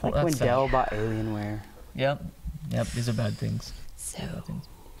 that's a whole. Like when that's sad. Dell bought Alienware. Yep. These are bad things. So. Bad things.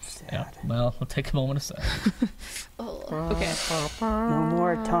 Sad. Yeah. Well, we'll take a moment of silence. Oh, okay. No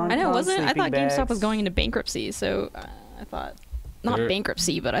more tauntaun I know, wasn't it? I sleeping thought GameStop was bags. going into bankruptcy, so I thought not They're-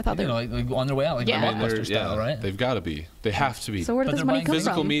 bankruptcy, but I thought they You know, were. like on their way out, like Yeah. Blockbuster style, right? They've got to be. They have to be. So where did But this they're money buying come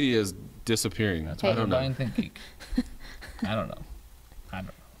Physical from? media is disappearing. That's I why don't they're know. buying ThinkGeek. I don't know.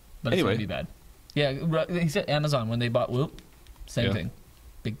 But Anyway. it's gonna be bad. Yeah, he said Amazon when they bought Whoop, same Yeah. thing,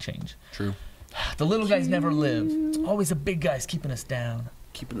 big change. True. The little guys never live. It's always the big guys keeping us down.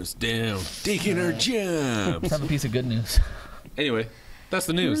 Keeping us down. Taking our jobs. Let's have a piece of good news. Anyway, that's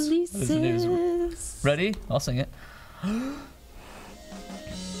the news. That is the news. Releases. Ready? I'll sing it. I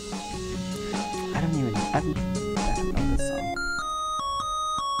don't know this song.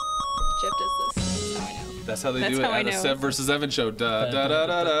 Jeff does this. That's how I know. That's how they That's do it how I at a know. Sev versus Evan show. Da da da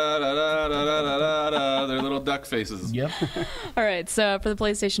da da da da da da da da. Their little duck faces. Yep. All right, so for the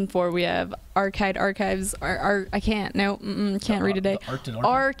PlayStation 4, we have Arcade Archives. I can't. No, can't read today.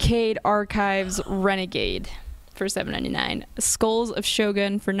 Arcade Archives Renegade for $7.99. Skulls of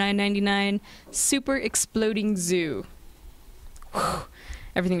Shogun for $9.99. Super Exploding Zoo. Whew.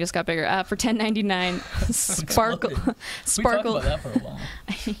 Everything just got bigger. For $10.99. Sparkle. We talked about that for a while.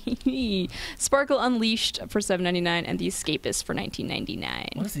 Sparkle Unleashed for $7.99, and The Escapist for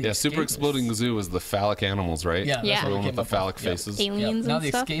 $19.99. What is the Yeah, Super Escapist? Exploding Zoo is the phallic animals, right? Yeah, that's Yeah. what The we one with came the up phallic with. Yep. faces. Aliens Now and the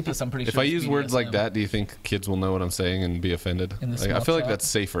stuff. Escapist, I'm pretty If sure. I is use words like BDSM. that, do you think kids will know what I'm saying and be offended? In the Like, I small feel like chat. that's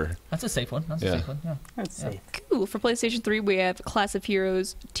safer. That's a safe one. That's a Yeah. safe one. Yeah. That's Yeah. safe. Cool. For PlayStation 3, we have Class of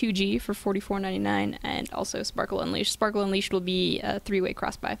Heroes 2G for $44.99, and also Sparkle Unleashed. Sparkle Unleashed will be a 3-way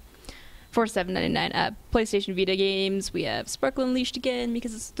cross-buy for $7.99. PlayStation Vita games, we have Sparkle Unleashed again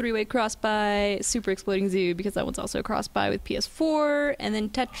because it's a 3-way cross-buy, Super Exploding Zoo because that one's also a cross-buy with PS4, and then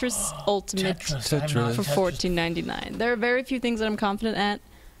Tetris Ultimate Tetris. for $14.99. There are very few things that I'm confident at,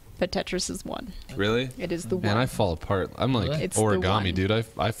 but Tetris is one. Really? It is the Man, one. I fall apart. I'm like Really? It's the origami, one. dude.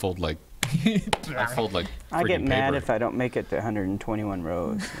 I fold like I get friggin' mad paper. if I don't make it to 121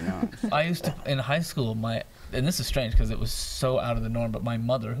 rows. You know. I used to in high school. And this is strange because it was so out of the norm. But my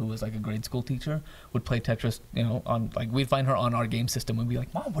mother, who was like a grade school teacher, would play Tetris. You know, on like we'd find her on our game system. We'd be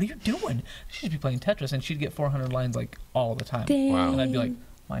like, "Mom, what are you doing?" She'd be playing Tetris, and she'd get 400 lines like all the time. Wow. And I'd be like,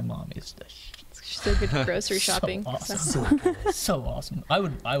 "My mom is the She's so good for grocery shopping. So So- awesome. So awesome.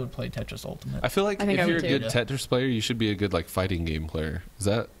 I would play Tetris Ultimate. I feel like I think if I you're a would good too. Tetris player, you should be a good like fighting game player. Is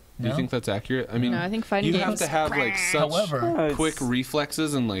that? Do you No? think that's accurate? I mean, No, I think fighting you have games- to have like such However, No, it's- quick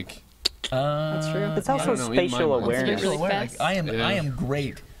reflexes and like. That's true. It's I also don't know, in my spatial mind. awareness. It's really Aware, like, fast. I Yeah. am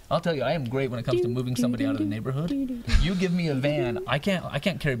great. I'll tell you, I am great when it comes to moving somebody out of the neighborhood. You give me a van, I can't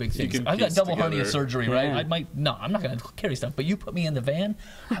carry big things. can I've got piece double hernia together. surgery, Yeah. right? I'm not gonna carry stuff. But you put me in the van,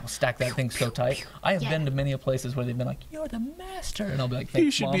 I will stack that thing so tight. I have been to many places where they've been like, "You're the master," and I'll be like, "Thanks,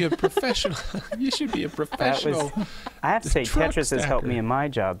 You should Mom." be a professional. You should be a professional. I have to say, truck Tetris has helped me stacker. in my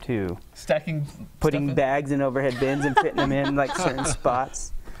job too. Stacking, Putting stuff in. bags in overhead bins and fitting them in like certain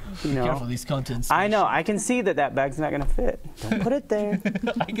spots. You know. Careful, these contents. I know. I can see that bag's not gonna fit. Don't put it there.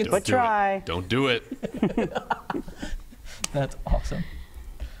 I get But try. Don't do it. That's awesome.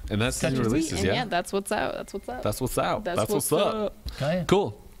 And that's the Tetris. releases, And yeah. yeah, that's what's out. That's what's up. That's what's out. That's That's what's up. Okay.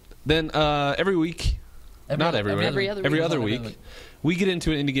 Cool. Then every week not everywhere, every other week. week. We get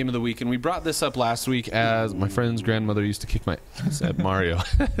into an indie game of the week, and we brought this up last week as my friend's grandmother used to kick my ass at Mario.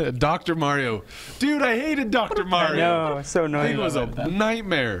 Dr. Mario. Dude, I hated Dr. Mario. I know, so annoying. It was a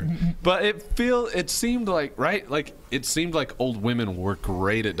nightmare. But it seemed like, right? Like, it seemed like old women were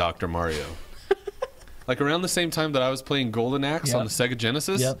great at Dr. Mario. Like, around the same time that I was playing Golden Axe on the Sega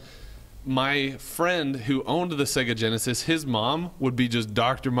Genesis, my friend who owned the Sega Genesis, his mom would be just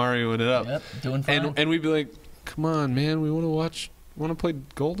Dr. Marioing it up. Yep, doing fine. And we'd be like, come on, man, we want to play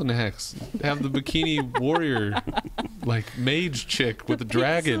Golden Axe. Have the bikini warrior, like, mage chick with the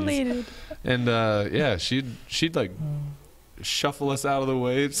dragons. Pixelated. And, she'd like shuffle us out of the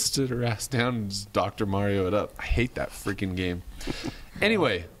way, sit her ass down, and just Dr. Mario it up. I hate that freaking game.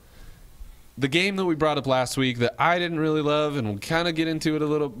 Anyway, the game that we brought up last week that I didn't really love, and we'll kind of get into it a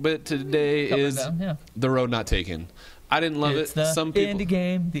little bit today, is The Road Not Taken. I didn't love it. Some people. The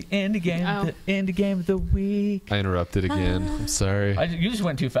indie game of the week. I interrupted again. I'm sorry. You just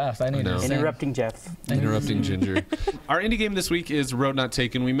went too fast. I need to Interrupting Jeff. Interrupting Ginger. Our indie game this week is Road Not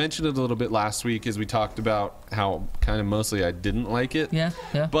Taken. We mentioned it a little bit last week as we talked about how kind of mostly I didn't like it. Yeah.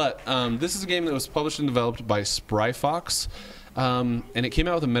 But this is a game that was published and developed by Spry Fox. And it came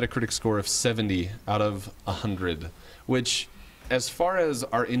out with a Metacritic score of 70 out of 100, which, as far as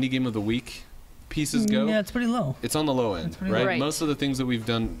our indie game of the week pieces go, it's pretty low. It's on the low end, right? Right. Most of the things that we've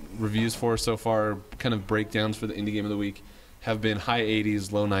done reviews for so far, kind of breakdowns for the indie game of the week, have been high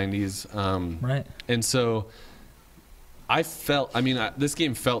 80s, low 90s. Right. And so this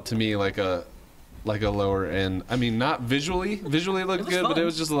game felt to me like a lower end. I mean, not visually. Visually it looked good, but it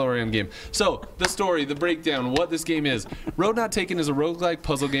was just a lower end game. So, the story, the breakdown, what this game is. Road Not Taken is a roguelike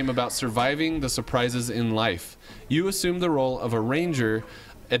puzzle game about surviving the surprises in life. You assume the role of a ranger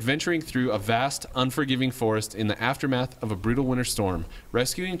adventuring through a vast, unforgiving forest in the aftermath of a brutal winter storm,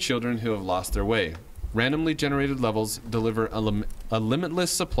 rescuing children who have lost their way. Randomly generated levels deliver a limitless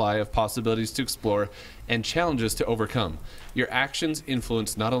supply of possibilities to explore and challenges to overcome. Your actions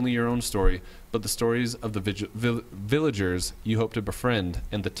influence not only your own story, but the stories of the villagers you hope to befriend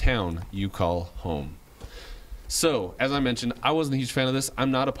and the town you call home. So, as I mentioned, I wasn't a huge fan of this.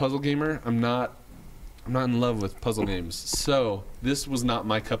 I'm not a puzzle gamer. I'm not in love with puzzle games. So, this was not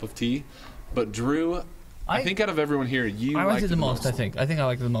my cup of tea. But Drew, I think out of everyone here, I liked it the most. I think I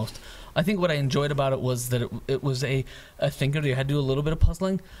liked it the most. I think what I enjoyed about it was that it was a thinker. You had to do a little bit of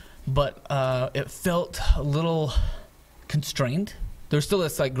puzzling, but it felt a little constrained. There's still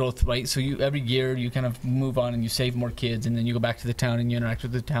this like growth, right? So every year you kind of move on and you save more kids, and then you go back to the town and you interact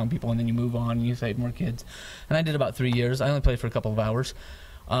with the town people, and then you move on and you save more kids. And I did about 3 years. I only played for a couple of hours.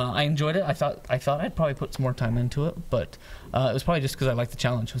 I enjoyed it. I thought I'd probably put some more time into it, but it was probably just because I liked the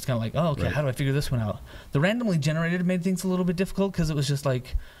challenge. It was kind of like, oh, okay, How do I figure this one out? The randomly generated made things a little bit difficult because it was just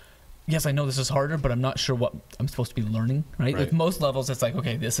like, yes, I know this is harder, but I'm not sure what I'm supposed to be learning. Right? With most levels, it's like,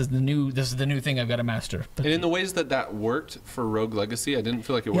 okay, this is the new thing I've got to master. And in the ways that worked for Rogue Legacy, I didn't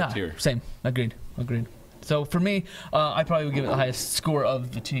feel like it worked here. Same. Agreed. So for me, I probably would give it the highest score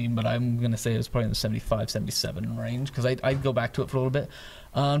of the team, but I'm going to say it's probably in the 75, 77 range because I'd go back to it for a little bit.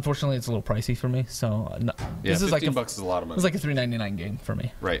 Unfortunately, it's a little pricey for me. So this is like $15 is a lot of money. It's like a $3.99 game for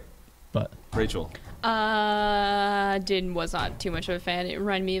me. Right. But Rachel. Was not too much of a fan. It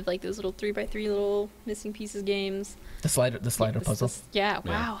reminded me of like those little 3x3 little missing pieces games. The slider puzzle.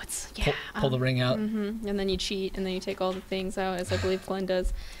 Wow. It's pull the ring out. Mm-hmm. And then you cheat, and then you take all the things out, as I believe Glen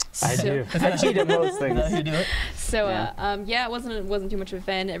does. I do. I cheat at most things. You do it. So it wasn't too much of a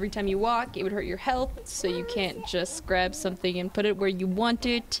fan. Every time you walk, it would hurt your health, so you can't just grab something and put it where you want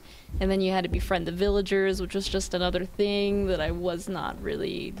it. And then you had to befriend the villagers, which was just another thing that I was not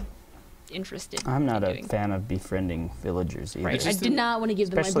really interested. I'm not a fan of befriending villagers either. Right. I did not want to give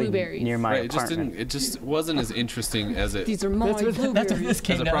them my blueberries. Near my apartment. It just wasn't as interesting as it. These are my blueberries. That's what this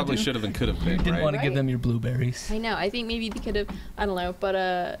came as it probably should have and could have been. You didn't want to give them your blueberries. I know. I think maybe they could have. I don't know,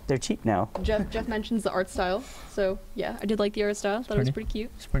 but they're cheap now. Jeff mentions the art style, so yeah, I did like the art style. Thought it was pretty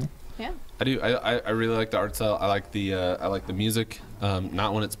cute. It's pretty. Yeah. I do. I really like the art style. I like the music.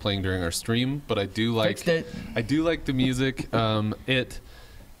 Not when it's playing during our stream, but I do like the music.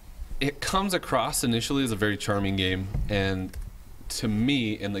 It comes across initially as a very charming game, and to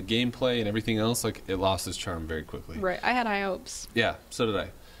me, and the gameplay and everything else, like it lost its charm very quickly. Right. I had high hopes. Yeah, so did I.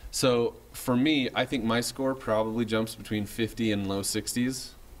 So for me, I think my score probably jumps between 50 and low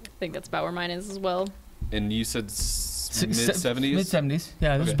 60s. I think that's about where mine is as well. And you said mid 70s? Mid 70s.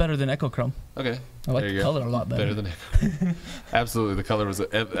 Yeah, this is better than Echo Chrome. Okay. I like There the you go. color a lot better. Better than absolutely. The color was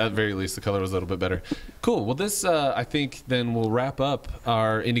at very least the color was a little bit better. Cool. Well, this I think then we'll wrap up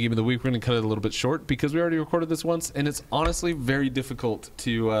our indie game of the week. We're going to cut it a little bit short because we already recorded this once, and it's honestly very difficult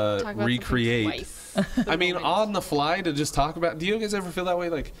to Talk about recreate. something twice. I mean, on the fly to just talk about. Do you guys ever feel that way?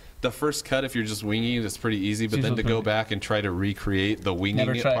 Like the first cut, if you're just winging it, it's pretty easy. But It's then to usually go back and try to recreate the winging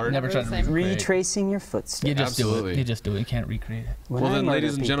Never it try. part. Never try to Same. recreate. Retracing your footsteps. You just do Absolutely. it. You just do it. You can't recreate it. When Well I then, murder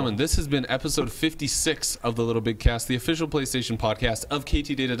ladies and people. gentlemen, this has been episode 56 of the LittleBigKast, the official PlayStation podcast of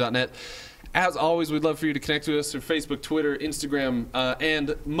KTData.net. As always, we'd love for you to connect to us through Facebook, Twitter, Instagram,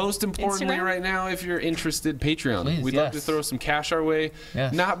 and most importantly Instagram? right now, if you're interested, Patreon. Please, We'd love to yes. throw some cash our way.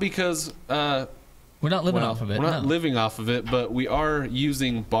 Yes. Not because We're not living well, off of it. we're not no. living off of it, but we are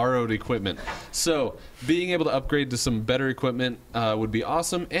using borrowed equipment. So being able to upgrade to some better equipment would be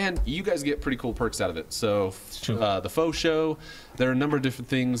awesome, and you guys get pretty cool perks out of it. So true. the faux show, there are a number of different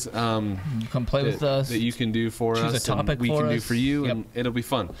things Come play with us. that you can do for Choose a us, and topic we for can do us. for you, Yep. and it'll be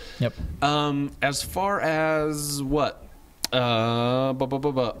fun. Yep. As far as what our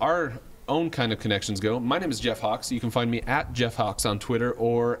own kind of connections go, my name is Jeff Hawks. You can find me at Jeff Hawks on Twitter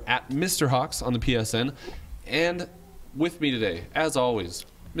or at Mr. Hawks on the PSN. And with me today, as always,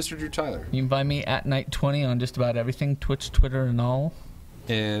 Mr. Drew Tyler You can find me at Night20 on just about everything, Twitch, Twitter, and all.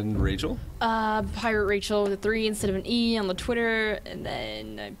 and Rachel. Pirate Rachel with a 3 instead of an E on the Twitter, and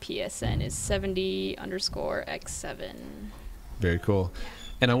then PSN is 70_X7. Very cool.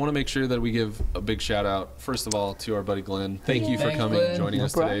 And I want to make sure that we give a big shout out, first of all, to our buddy Glenn. Thank you for Thanks, coming and Glenn. joining No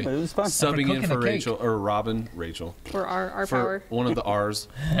us problem. today. It was fun. Subbing in cooking for a cake. Rachel, or Rachel. For our For power. one of the R's.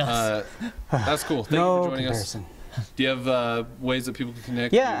 That's cool. Thank you No for joining comparison. us. Do you have ways that people can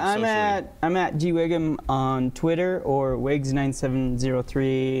connect? Yeah, with you I'm at GWiggum on Twitter or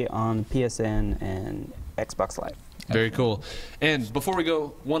Wigs9703 on PSN and Xbox Live. Very cool. And before we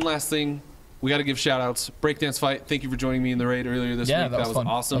go, one last thing. We got to give shout outs. Breakdance Fight, thank you for joining me in the raid earlier this Yeah, week. that was fun.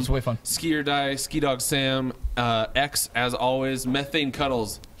 awesome. That was way fun. Ski or Die, Ski Dog Sam, X, as always, Methane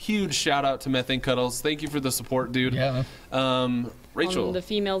Cuddles. Huge shout out to Methane Cuddles. Thank you for the support, dude. Yeah. Rachel, On the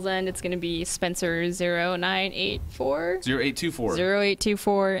females end, it's going to be Spencer0984. 0824.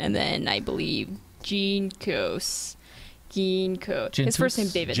 0824, and then I believe Gene Kos. His first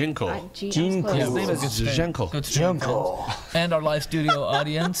name's David. Jinko. Gene Kos. Yeah, His name is Jenko. Good Jungle. And our live studio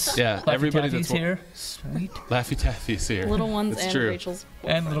audience. Yeah, Laffy everybody Taffy's that's here. Sweet. Laffy Taffy's here. Little ones That's and true. Rachel's.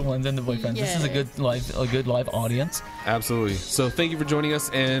 And little ones and the boyfriends. This is a good live audience. Absolutely. So thank you for joining us,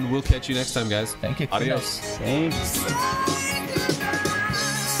 and we'll catch you next time, guys. Thank you. Adios. Thanks.